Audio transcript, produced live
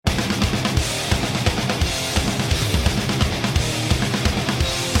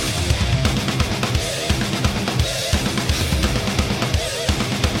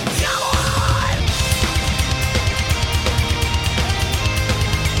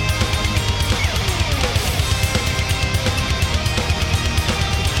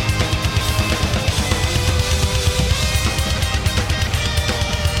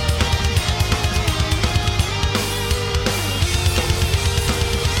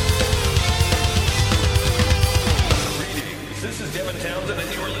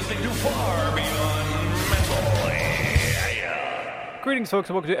Greetings, folks,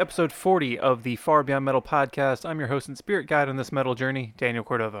 and welcome to episode 40 of the Far Beyond Metal podcast. I'm your host and spirit guide on this metal journey, Daniel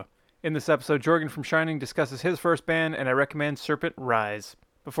Cordova. In this episode, Jorgen from Shining discusses his first band, and I recommend Serpent Rise.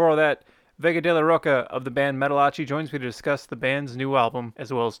 Before all that, Vega de la Roca of the band Metalachi joins me to discuss the band's new album,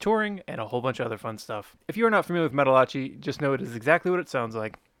 as well as touring and a whole bunch of other fun stuff. If you are not familiar with Metalachi, just know it is exactly what it sounds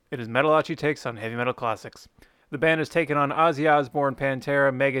like. It is Metalachi takes on heavy metal classics. The band has taken on Ozzy Osbourne,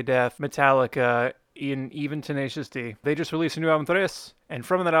 Pantera, Megadeth, Metallica, and even Tenacious D. They just released a new album, Tres, and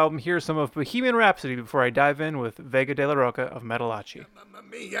from that album, here's some of Bohemian Rhapsody before I dive in with Vega de la Roca of Metalachi.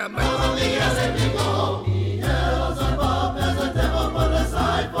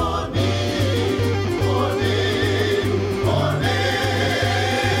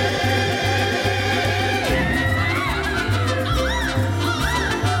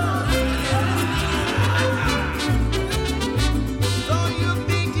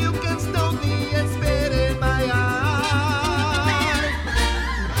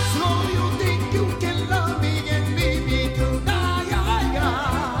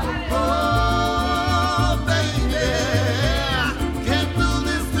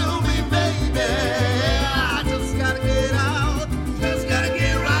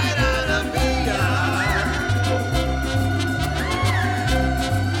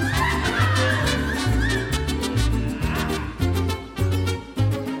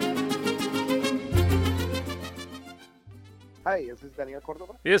 Hi, is this Daniel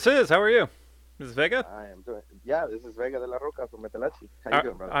Cordova? Yes, it is. How are you? This is Vega? I am doing. Yeah, this is Vega de la Roca from Metalachi. How you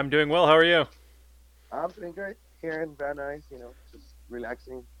doing, brother? I'm doing well. How are you? I'm doing great. Here in Van Nuys, just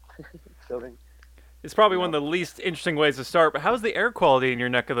relaxing, chilling. It's probably one of the least interesting ways to start, but how's the air quality in your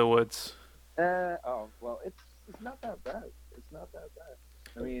neck of the woods? Well, it's not that bad. It's not that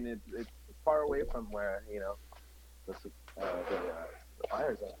bad. I mean, it's far away from where the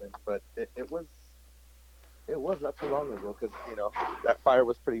fires have been, but it was not too long ago because that fire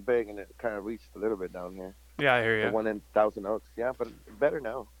was pretty big and it kind of reached a little bit down here. Yeah, I hear you. The one in Thousand Oaks, yeah, but better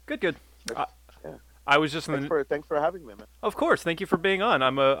now. Good. Yeah. I was just Thanks for having me, man. Of course, thank you for being on.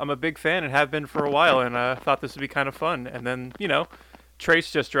 I'm a big fan and have been for a while, and I thought this would be kind of fun. And then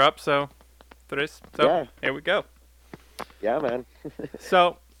Trace just dropped, so Yeah. Here we go. Yeah, man.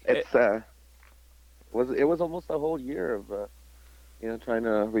 So it was almost a whole year of trying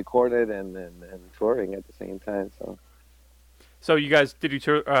to record it and touring at the same time. So you guys, did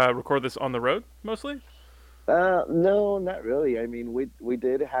you record this on the road mostly? No, not really. I mean, we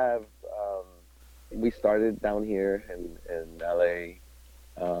did have we started down here in LA,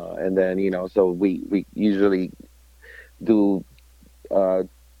 and then so we usually do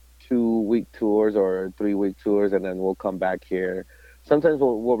 2-week tours or 3-week tours, and then we'll come back here. Sometimes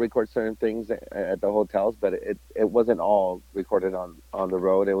we'll record certain things at the hotels, but it wasn't all recorded on the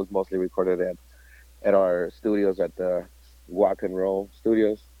road. It was mostly recorded at our studios at the Walk and Roll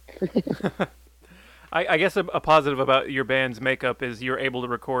Studios. I guess a positive about your band's makeup is you're able to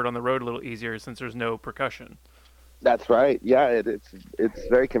record on the road a little easier since there's no percussion. That's right. Yeah, it's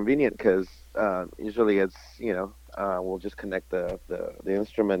very convenient because usually it's we'll just connect the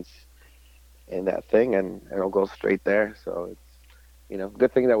instruments in that thing and it'll go straight there. So it's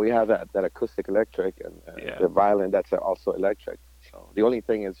good thing that we have that acoustic electric and the violin that's also electric. So the only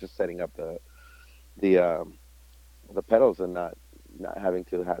thing is just setting up the pedals and not having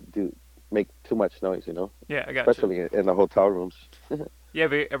to make too much noise, Yeah, I got especially you. in the hotel rooms. Yeah,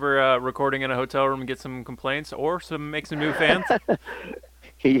 have you ever recording in a hotel room and get some complaints or make some new fans?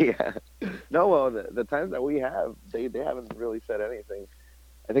 Yeah. No, well, the times that we have, they haven't really said anything.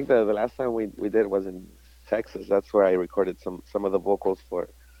 I think the last time we did was in Texas. That's where I recorded some of the vocals for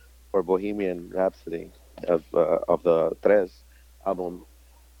Bohemian Rhapsody of the Tres album.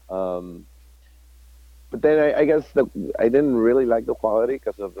 But then I guess I didn't really like the quality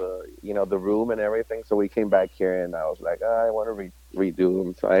because of the room and everything. So we came back here and I was like, I want to redo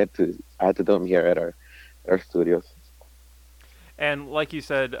them. So I had to do them here at our studios. And like you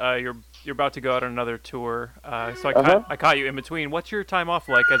said, you're about to go out on another tour. So I caught you in between. What's your time off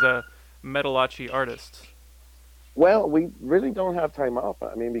like as a Metalachi artist? Well, we really don't have time off.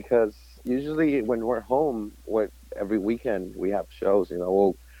 I mean, because usually when we're home, every weekend we have shows.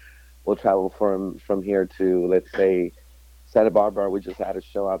 We'll travel from here to, let's say, Santa Barbara. We just had a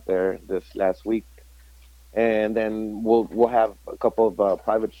show out there this last week, and then we'll have a couple of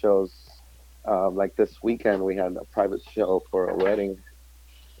private shows. Like this weekend, we had a private show for a wedding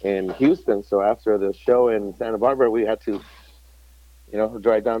in Houston. So after the show in Santa Barbara, we had to,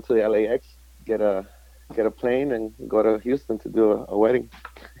 drive down to LAX, get a plane, and go to Houston to do a wedding.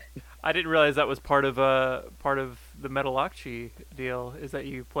 I didn't realize that was part of the Metalochi deal is that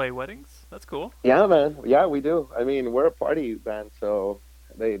you play weddings. That's cool. Yeah, man. Yeah, we do. I mean, we're a party band, so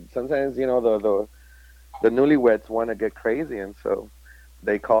they sometimes, the newlyweds want to get crazy, and so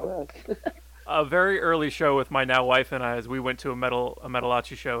they call us. A very early show with my now wife and I, as we went to a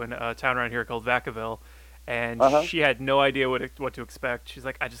Metalachi show in a town around here called Vacaville, and Uh-huh. she had no idea what to expect. She's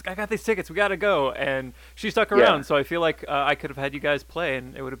like, I got these tickets, we gotta go, and she stuck Yeah, around. So I feel like I could have had you guys play,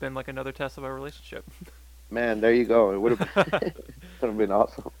 and it would have been like another test of our relationship. man. There you go. It would have would have been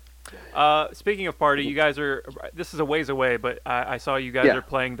awesome. Speaking of party, you guys are. This is a ways away, but I saw you guys Yeah. are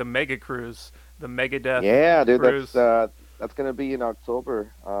playing the Mega Cruise, the Megadeth Yeah, dude. Cruise. That's gonna be in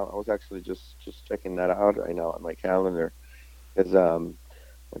October. I was actually just checking that out right now on my calendar. Because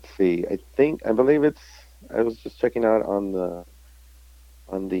let's see. I believe it's. I was just checking out on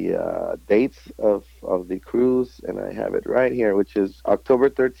the dates of the cruise, and I have it right here, which is October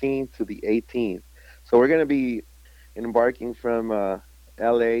 13th to the 18th. So we're gonna be embarking from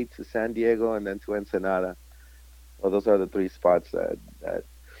L.A. to San Diego and then to Ensenada. Well, those are the three spots that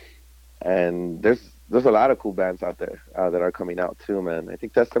and there's a lot of cool bands out there that are coming out too, man. I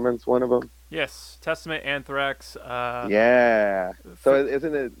think Testament's one of them. Yes, Testament, Anthrax. Yeah. So For,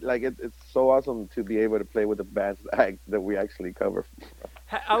 isn't it like it's so awesome to be able to play with the bands that we actually cover?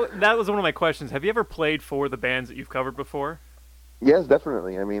 that was one of my questions. Have you ever played for the bands that you've covered before? Yes,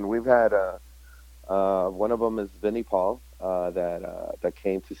 definitely. I mean, we've had one of them is Vinnie Paul that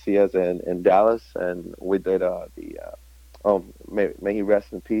came to see us in Dallas, and we did may he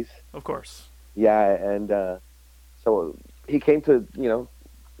rest in peace. Of course. Yeah, and so he came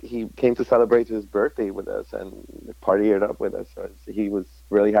to celebrate his birthday with us and party it up with us. So he was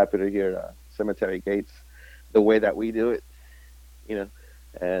really happy to hear Cemetery Gates the way that we do it, you know.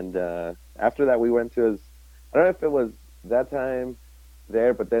 And after that, we went to his. I don't know if it was that time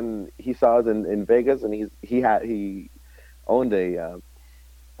there, but then he saw us in Vegas, and he owned a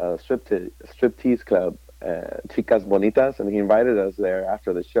striptease club, Chicas Bonitas, and he invited us there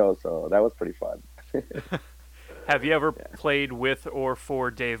after the show. So that was pretty fun. Have you ever Yeah. played with or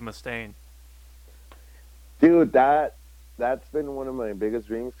for Dave Mustaine? Dude, that's been one of my biggest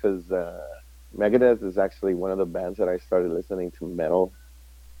dreams because Megadeth is actually one of the bands that I started listening to metal,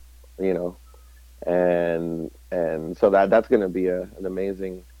 you know, and so that's gonna be an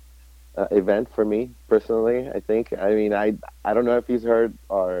amazing event for me personally. I think. I mean, I don't know if he's heard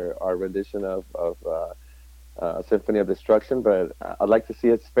our rendition of Symphony of Destruction, but I'd like to see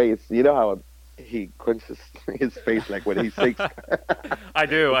his face. You know how he quenches his face like when he sings. I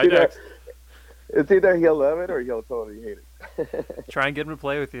do. It's either, it's either he'll love it or he'll totally hate it. Try and get him to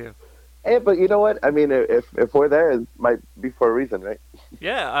play with you. Hey, but you know what? I mean, if we're there, it might be for a reason, right?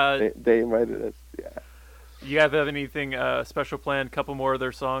 Yeah. They invited us. Yeah. You guys have anything special planned? Couple more of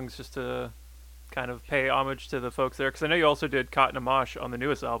their songs just to kind of pay homage to the folks there? Because I know you also did Cotton and Mosh on the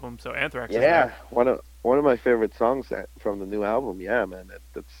newest album, so Anthrax is Yeah, there. one of my favorite songs from the new album. Yeah, man,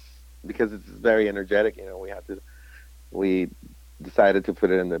 that's because it's very energetic. You know, we decided to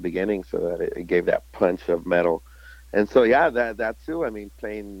put it in the beginning so that it gave that punch of metal. And so yeah, that too. I mean,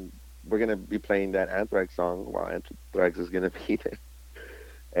 we're gonna be playing that Anthrax song while Anthrax is gonna be there.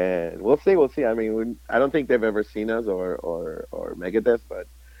 And we'll see. We'll see. I mean, I don't think they've ever seen us or Megadeth, but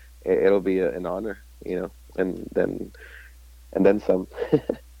it'll be an honor, you know. And then some.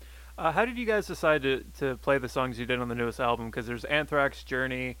 How did you guys decide to play the songs you did on the newest album? Because there's Anthrax,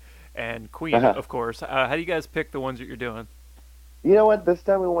 Journey, and Queen, Uh-huh. of course. How do you guys pick the ones that you're doing? You know what? This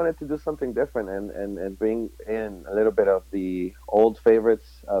time we wanted to do something different and bring in a little bit of the old favorites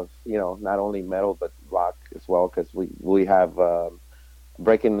of, you know, not only metal but rock as well, because we have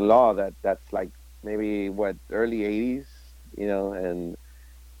Breaking the Law that's like maybe early '80s, you know,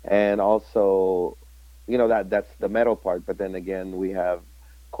 and also, you know, that's the metal part. But then again, we have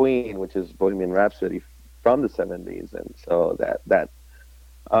Queen, which is Bohemian Rhapsody from the '70s, and so that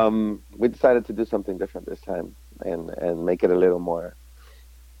we decided to do something different this time and make it a little more,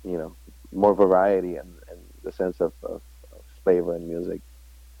 you know, more variety and the sense of flavor and music.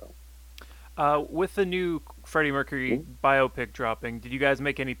 With the new Freddie Mercury Mhm. biopic dropping, did you guys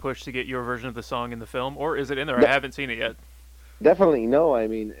make any push to get your version of the song in the film, or is it in there? I De- haven't seen it yet. Definitely no. I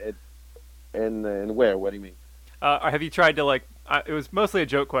mean, it and where? What do you mean? Have you tried to like? It was mostly a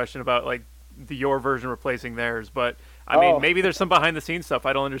joke question about like your version replacing theirs, but I mean, Oh, maybe there's some behind the scenes stuff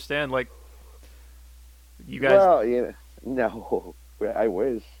I don't understand. Like, you guys. well, yeah, no, I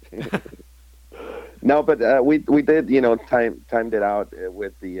wish. No, but we did, you know, timed it out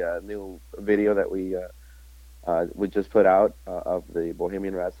with the new video that we just put out of the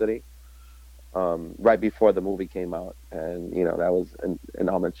Bohemian Rhapsody right before the movie came out, and you know that was an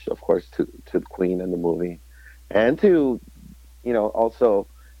homage, of course, to the Queen and the movie, and to, also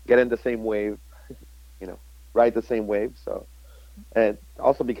get in the same wave, you know, ride the same wave. So, and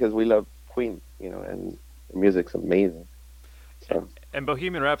also because we love Queen, and the music's amazing. So. And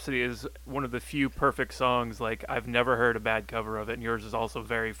Bohemian Rhapsody is one of the few perfect songs. Like, I've never heard a bad cover of it, and yours is also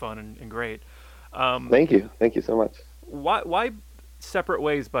very fun and great. Thank you so much. Why Separate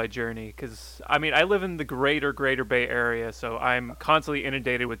Ways by Journey? Because I mean, I live in the greater Bay Area, so I'm constantly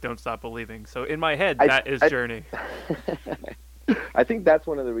inundated with Don't Stop Believing. So in my head, that is Journey. I think that's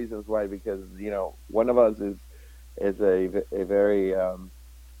one of the reasons why, because one of us is a very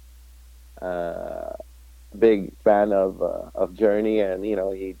big fan of Journey, and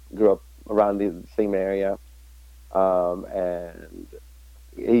he grew up around the same area, and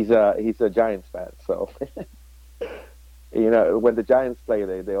he's a Giants fan. So when the Giants play,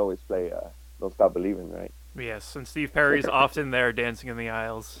 they always play "Don't Stop Believing," right? Yes, and Steve Perry's often there dancing in the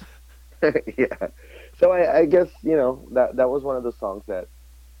aisles. Yeah. So I guess that was one of the songs that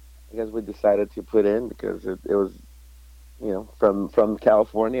I guess we decided to put in because it was from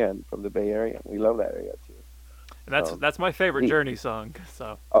California and from the Bay Area. We love that area too. And that's my favorite Journey song.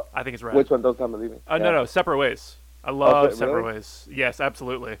 So I think it's rad. Which one? Don't Stop Believing? No, Separate Ways. I love Separate Ways. Yes,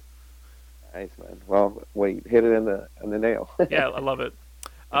 absolutely. Nice, man. Well, wait, hit it in the nail. Yeah, I love it.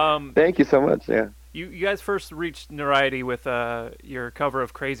 Thank you so much. Yeah. You guys first reached notoriety with your cover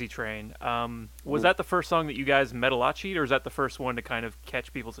of Crazy Train. Was that the first song that you guys metalachied, or is that the first one to kind of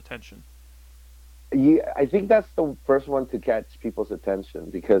catch people's attention? Yeah, I think that's the first one to catch people's attention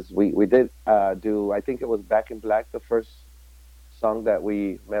because we did do, I think it was Back in Black, the first song that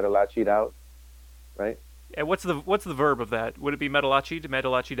we metalachied out, right? And what's the verb of that? Would it be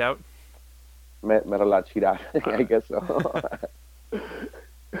metalachied out? Metalachied out, I guess so.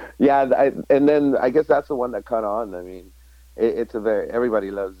 Yeah, and then I guess that's the one that caught on. I mean, it's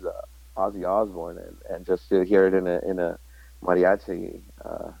everybody loves Ozzy Osbourne, and just to hear it in a mariachi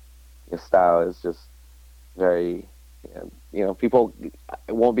style is just very, people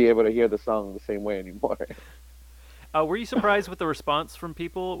won't be able to hear the song the same way anymore. Were you surprised with the response from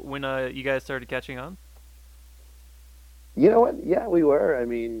people when you guys started catching on? You know what? Yeah, we were. I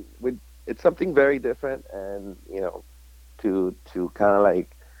mean, it's something very different, and to kind of like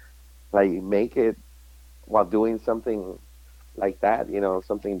make it while doing something like that,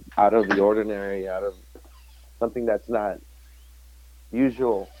 something out of the ordinary, out of something that's not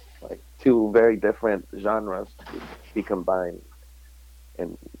usual, like two very different genres to be combined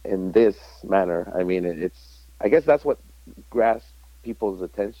in this manner. I mean, I guess that's what grasps people's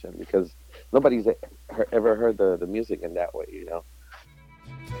attention because nobody's ever heard the music in that way,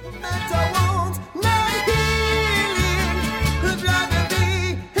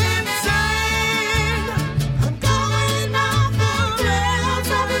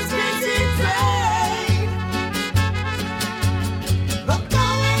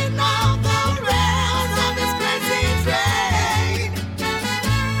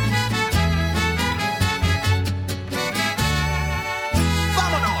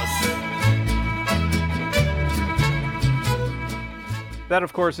 That,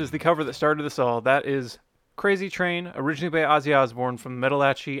 of course, is the cover that started us all. That is Crazy Train, originally by Ozzy Osbourne from the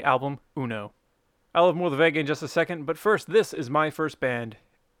Metalachi album Uno. I'll have more of the Vega in just a second, but first, this is my first band.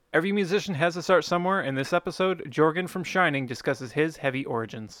 Every musician has to start somewhere. In this episode, Jorgen from Shining discusses his heavy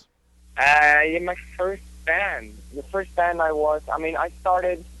origins. My first band. The first band I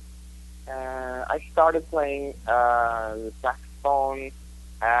started playing the saxophone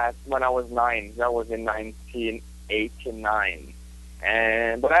when I was 9. That was in 1989.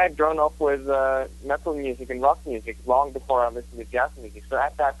 But I had grown up with metal music and rock music long before I listened to jazz music. So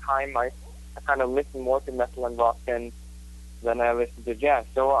at that time, I kind of listened more to metal and rock than I listened to jazz.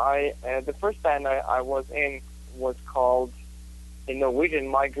 So the first band I was in was called, in Norwegian,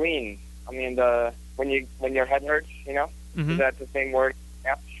 My Green. I mean, when your head hurts, Mm-hmm. Is that the same word?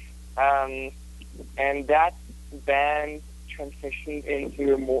 Yeah. And that band transitioned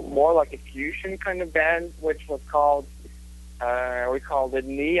into more like a fusion kind of band, which was called, we called it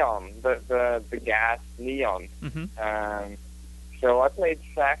Neon, the gas Neon. Mm-hmm. So I played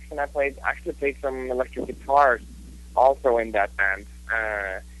sax and I actually played some electric guitars also in that band.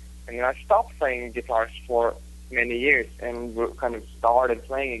 And then I stopped playing guitars for many years and kind of started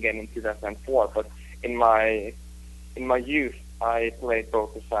playing again in 2004. But in my youth, I played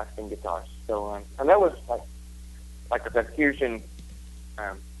both the sax and guitars. So and that was like I said, fusion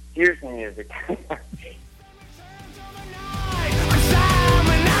music.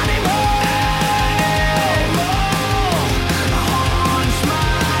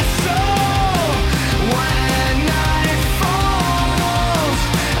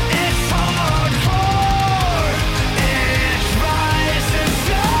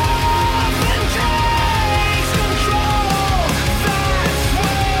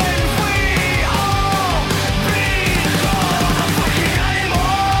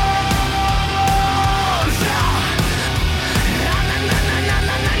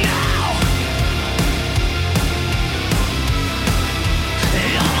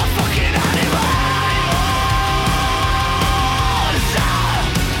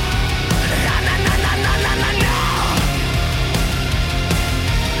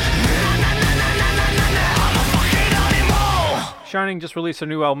 Shining just released their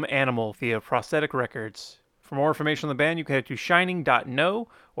new album Animal via Prosthetic Records. For more information on the band, you can head to shining.no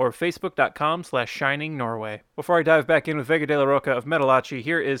or facebook.com/shiningnorway. Before I dive back in with Vega de la Roca of Metalachi,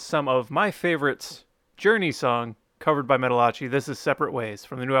 here is some of my favorites. Journey song, covered by Metalachi. This is Separate Ways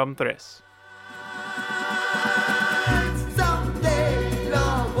from the new album Tres.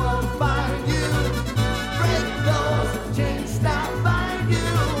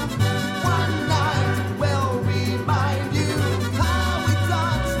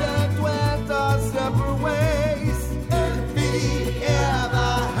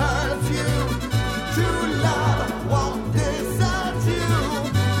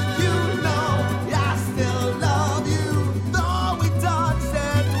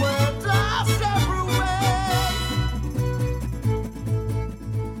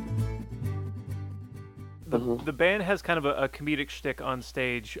 The band has kind of a comedic shtick on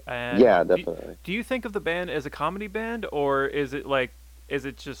stage, and Yeah, definitely. Do you think of the band as a comedy band, or is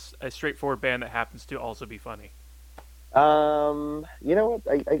it just a straightforward band that happens to also be funny? You know what?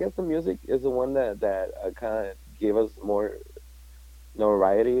 I guess the music is the one that kind of gave us more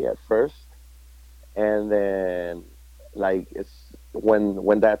notoriety at first, and then like it's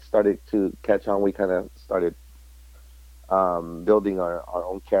when that started to catch on, we kind of started building our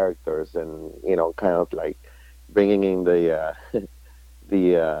own characters, and kind of like bringing in the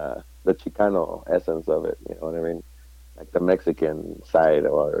Chicano essence of it. You know what I mean? Like the Mexican side,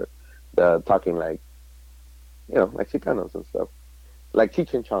 or the talking like like Chicanos and stuff, like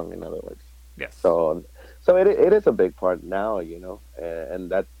Cheech and Chong, in other words. Yes. So it is a big part now,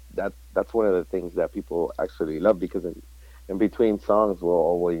 and that's one of the things that people actually love, because in between songs will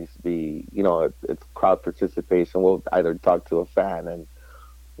always be, it's crowd participation. We'll either talk to a fan and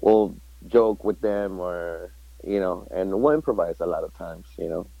we'll joke with them, or and we'll improvise a lot of times,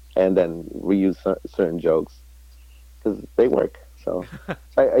 and then reuse certain jokes because they work. So,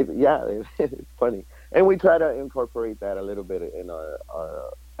 it's funny, and we try to incorporate that a little bit in our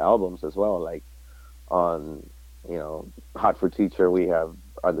albums as well. Like on Hot for Teacher, we have,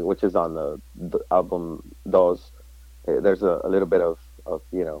 which is on the album Dos. There's a little bit of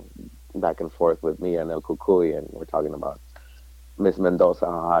back and forth with me and El Cucuy, and we're talking about Miss Mendoza,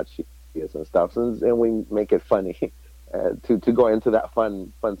 how hot she is and stuff, and we make it funny to go into that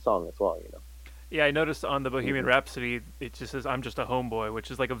fun song as well. Yeah, I noticed on the Bohemian Rhapsody, it just says "I'm just a homeboy,"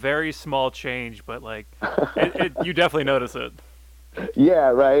 which is like a very small change, but like you definitely notice it.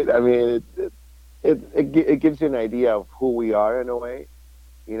 Yeah, right. I mean, it gives you an idea of who we are in a way,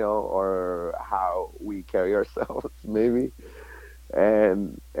 or how we carry ourselves, maybe.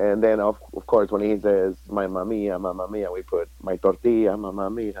 And then of course when he says mamma mia, we put my tortilla, mamma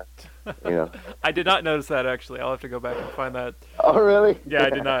mia. I did not notice that, actually. I'll have to go back and find that. Oh, really? Yeah, I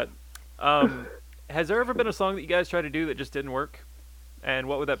did not. Has there ever been a song that you guys tried to do that just didn't work? And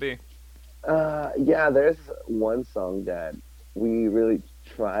what would that be? Yeah, there's one song that we really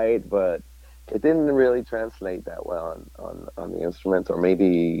tried, but it didn't really translate that well on the instruments, or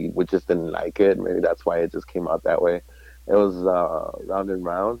maybe we just didn't like it. Maybe that's why it just came out that way. It was Round and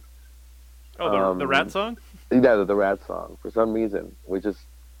Round. Oh, the Rat song? Yeah, the Rat song. For some reason, we just,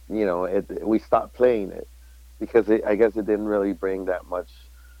 we stopped playing it because I guess it didn't really bring that much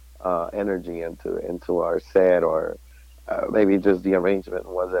energy into our set, or maybe just the arrangement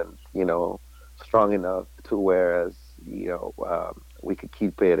wasn't, strong enough to whereas, we could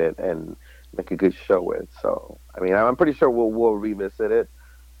keep it and make a good show with. So, I mean, I'm pretty sure we'll revisit it,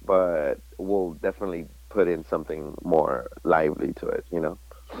 but we'll definitely put in something more lively to it,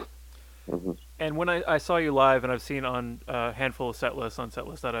 Mm-hmm. And when I saw you live, and I've seen on a handful of set lists on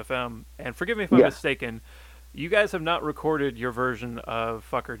setlist.fm, and forgive me if I'm mistaken, you guys have not recorded your version of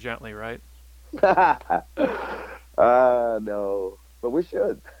Fuck Her Gently, right? No, but we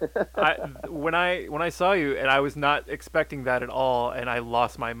should. When I saw you, and I was not expecting that at all, and I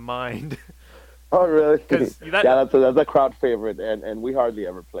lost my mind. Oh, really? Yeah, that's a crowd favorite, and we hardly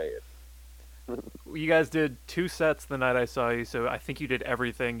ever play it. You guys did 2 sets the night I saw you, so I think you did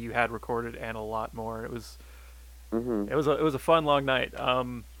everything you had recorded and a lot more. It was it was a fun long night.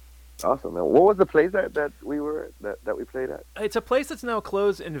 Awesome, man. What was the place that we played at? It's a place that's now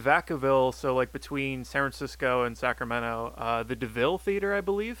closed in Vacaville, so like between San Francisco and Sacramento. The DeVille Theater, I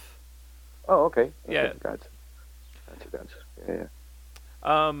believe. Oh, okay. Yeah. Gotcha. Yeah. It's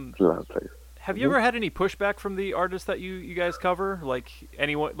a lot of places. Have you ever had any pushback from the artists that you guys cover? Like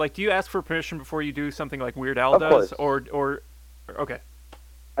anyone, like, do you ask for permission before you do something like Weird Al does? Or okay.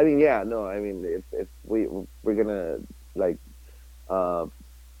 I mean, yeah, no. I mean, if we're gonna like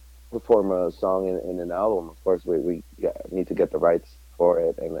perform a song in an album, of course we need to get the rights for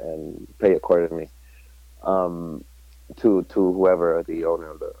it and pay accordingly. to whoever the owner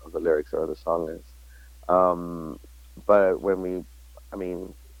of the lyrics or the song is. But when we, I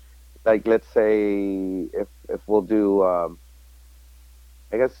mean, like let's say if we'll do, I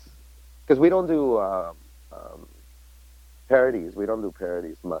guess, because we don't do parodies. We don't do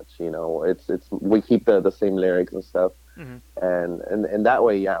parodies much. It's we keep the same lyrics and stuff, Mm-hmm. and that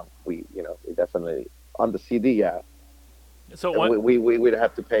way, yeah, we definitely on the CD, yeah. So we would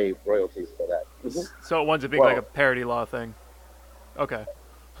have to pay royalties for that. Mm-hmm. So it winds up being like a parody law thing. Okay.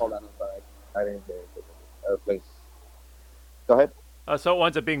 Hold on, I'm sorry. I didn't hear it. Please. Go ahead. So it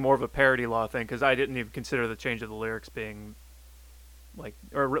winds up being more of a parody law thing because I didn't even consider the change of the lyrics being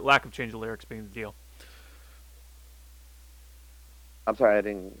or lack of change of the lyrics being the deal. I'm sorry, I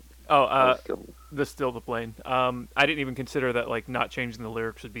didn't. Oh, still the plane. I didn't even consider that not changing the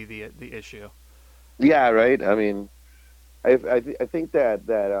lyrics would be the issue. Yeah, right. I mean, I think that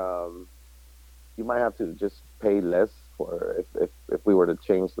you might have to just pay less for if we were to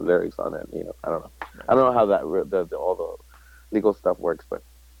change the lyrics on it. I don't know. Right. I don't know how that all the legal stuff works, but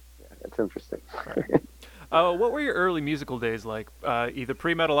yeah, it's interesting. Right. What were your early musical days like? Either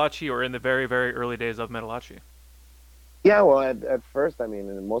pre-Metalachi or in the very, very early days of Metalachi? Yeah, well, at first, I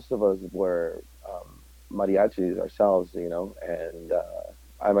mean, most of us were mariachis ourselves, and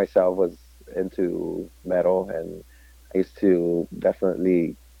I myself was into metal, and I used to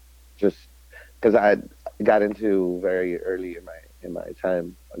definitely just because I got into very early in my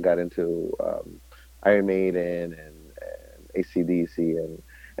time. I got into Iron Maiden and AC/DC,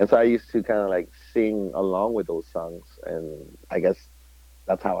 and so I used to kind of sing along with those songs, and I guess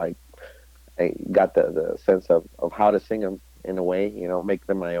that's how I got the sense of how to sing them in a way, make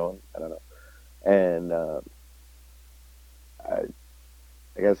them my own. I don't know, and I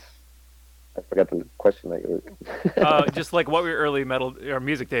guess I forgot the question that you were. Just what were your early metal or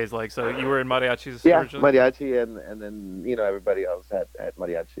music days like? So you were in mariachis. Yeah, originally? Mariachi, and then everybody else had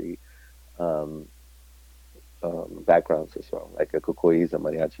mariachi backgrounds as well. Like a Kukui's a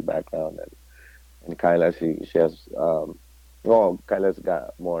mariachi background, and Kyla she has Kyla's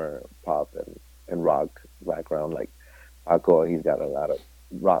got more pop and rock background. Like Paco, he's got a lot of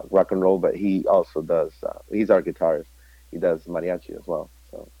rock and roll, but he also does. He's our guitarist. He does mariachi as well.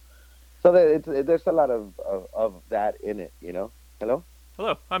 So there's a lot of that in it. Hello.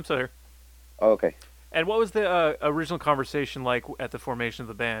 Hello, I'm still here. Oh, okay. And what was the original conversation like at the formation of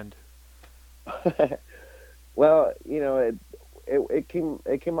the band? Well, it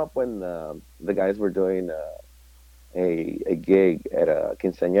came up when the guys were doing a gig at a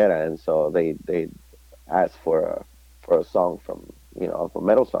quinceañera, and so they asked for a song from a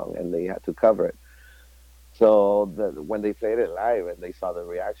metal song, and they had to cover it. So when they played it live and they saw the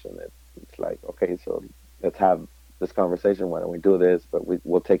reaction, it's like, okay, so let's have this conversation. Why don't we do this? But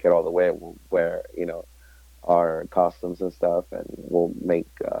we'll take it all the way. We'll wear our costumes and stuff, and we'll make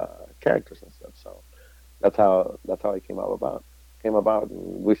characters and stuff. So that's how it came about.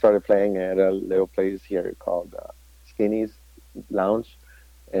 And we started playing at a little place here called Skinny's Lounge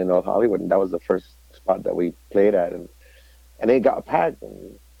in North Hollywood, and that was the first spot that we played at, and it got packed,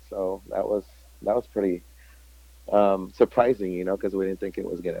 and so that was pretty surprising, because we didn't think it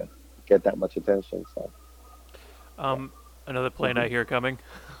was gonna get that much attention. So another plane I hear coming.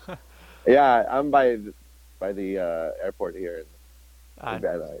 Yeah, I'm by the airport here in Van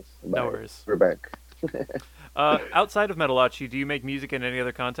Nuys. No worries. Burbank. Outside of Metalachi, do you make music in any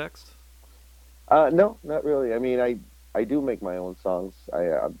other context? No, not really. I mean, I do make my own songs.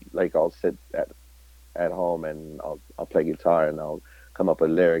 I'll sit at home and I'll play guitar and I'll come up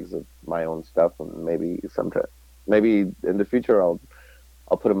with lyrics of my own stuff, and maybe in the future I'll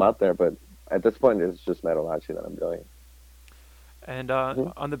put them out there. But at this point, it's just Metalachi that I'm doing. And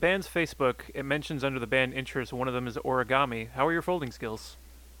on the band's Facebook, it mentions under the band interests one of them is origami. How are your folding skills?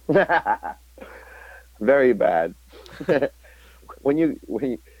 Very bad. when you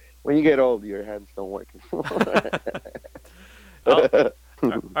get old, your hands don't work. All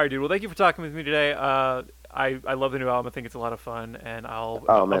right, dude. Well, thank you for talking with me today. I love the new album. I think it's a lot of fun, and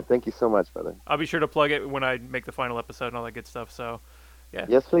man, thank you so much, brother. I'll be sure to plug it when I make the final episode and all that good stuff. So, yeah.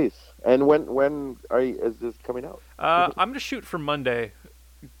 Yes, please. And when is this coming out? I'm gonna shoot for Monday,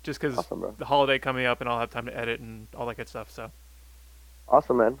 just because awesome, the holiday coming up, and I'll have time to edit and all that good stuff. So.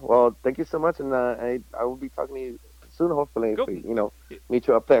 Awesome, man. Well, thank you so much, and I will be talking to you soon, hopefully. Cool. If we, meet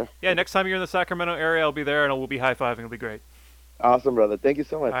you up there. Yeah, next time you're in the Sacramento area, I'll be there, and we'll be high-fiving. It'll be great. Awesome, brother. Thank you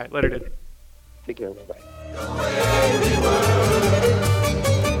so much. All right, later, dude. Take care. Bye-bye.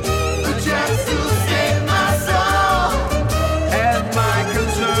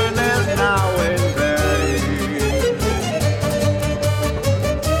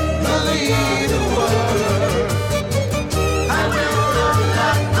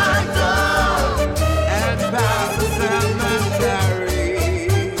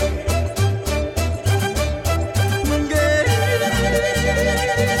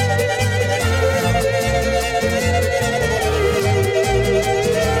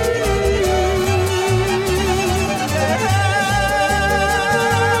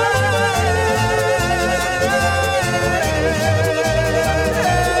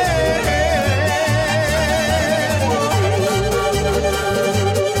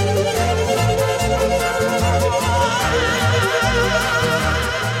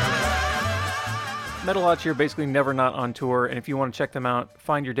 Metalachi are basically never not on tour, and if you want to check them out,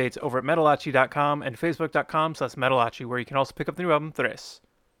 find your dates over at Metalachi.com and Facebook.com/Metalachi, where you can also pick up the new album, Tres.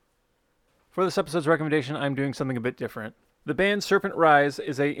 For this episode's recommendation, I'm doing something a bit different. The band Serpent Rise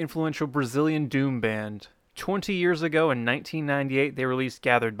is an influential Brazilian doom band. 20 years ago, in 1998, they released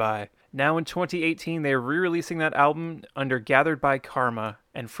Gathered By. Now in 2018, they are re-releasing that album under Gathered by Karma,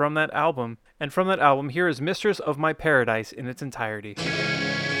 and from that album, here is Mistress of My Paradise in its entirety.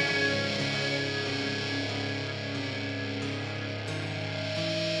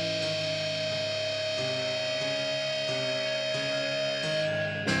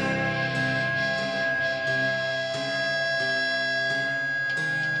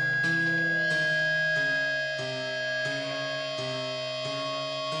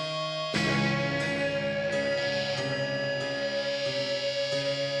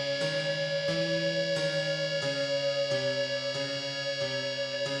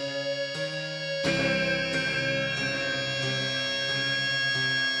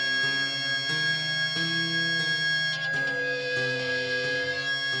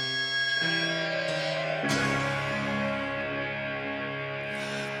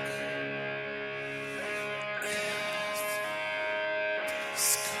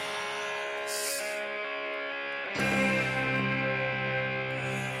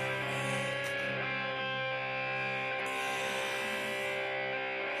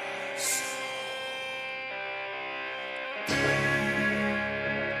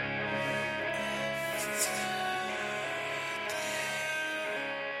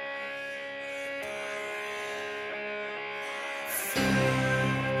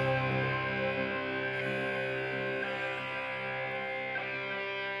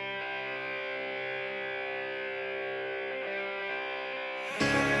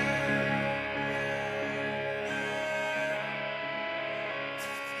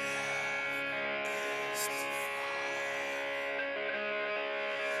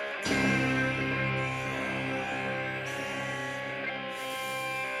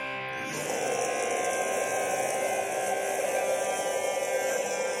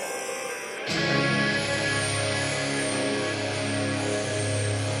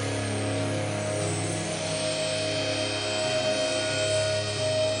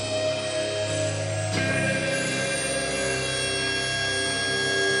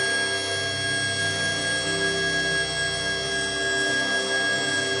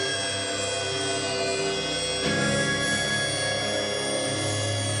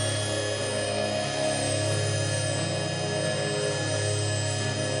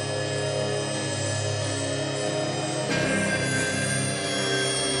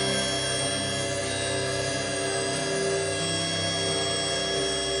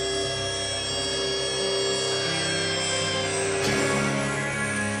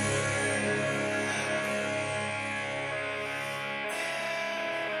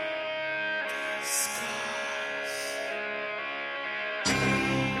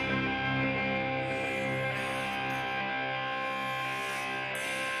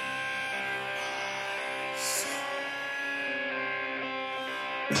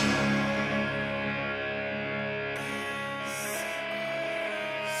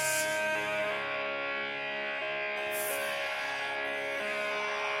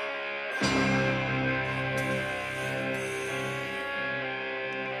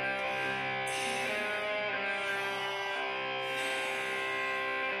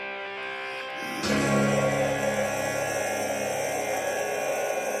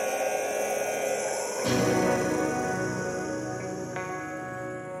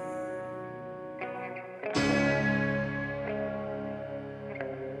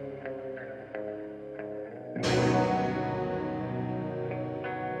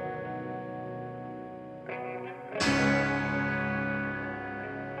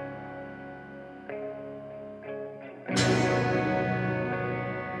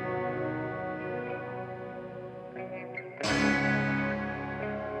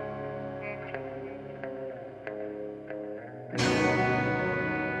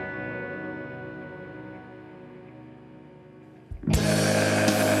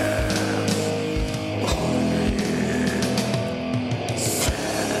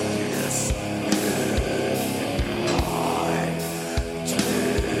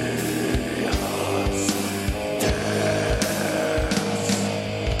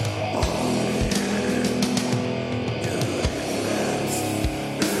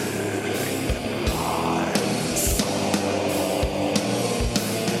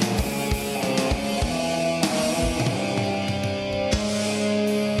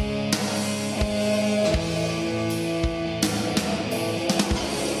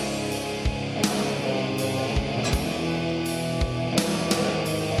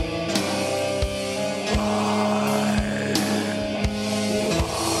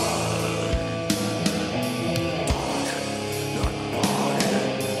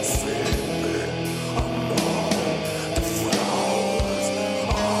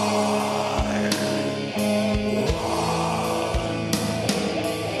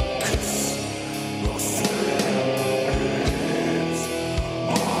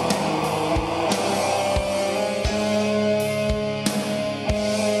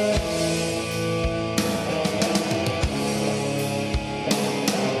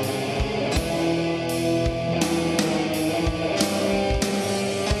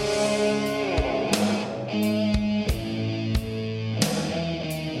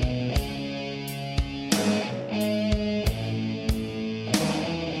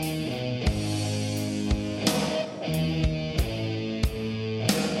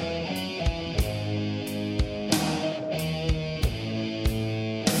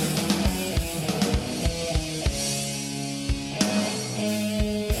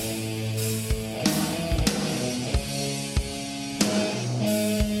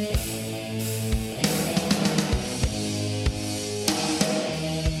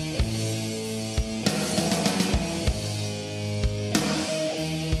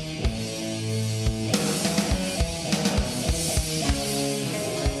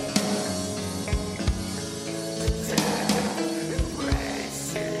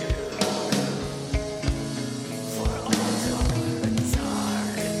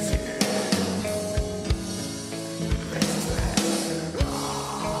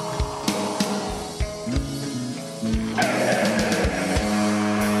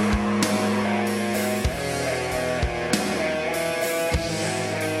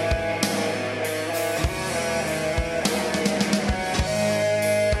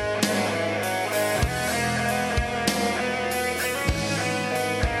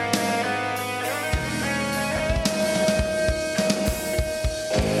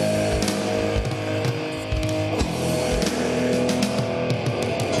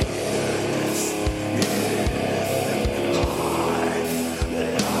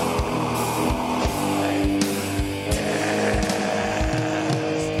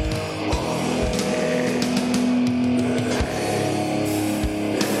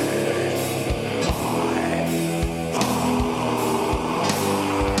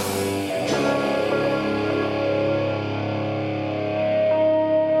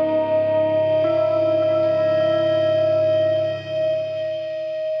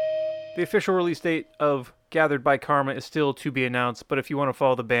 The official release date of Gathered by Karma is still to be announced, but if you want to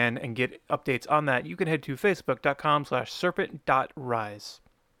follow the band and get updates on that, you can head to facebook.com/serpent.rise.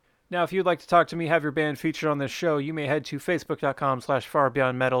 Now, if you'd like to talk to me, have your band featured on this show, you may head to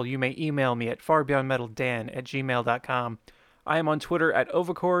facebook.com/farbeyondmetal. You may email me at farbeyondmetaldan@gmail.com. I am on Twitter at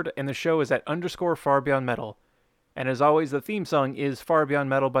Ovacord, and the show is at _farbeyondmetal. And as always, the theme song is Far Beyond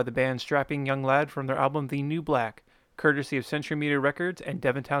Metal by the band Strapping Young Lad from their album The New Black, courtesy of Century Media Records and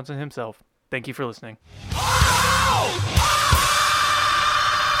Devin Townsend himself. Thank you for listening.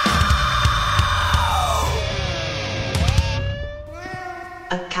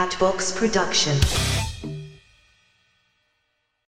 A Catbox production.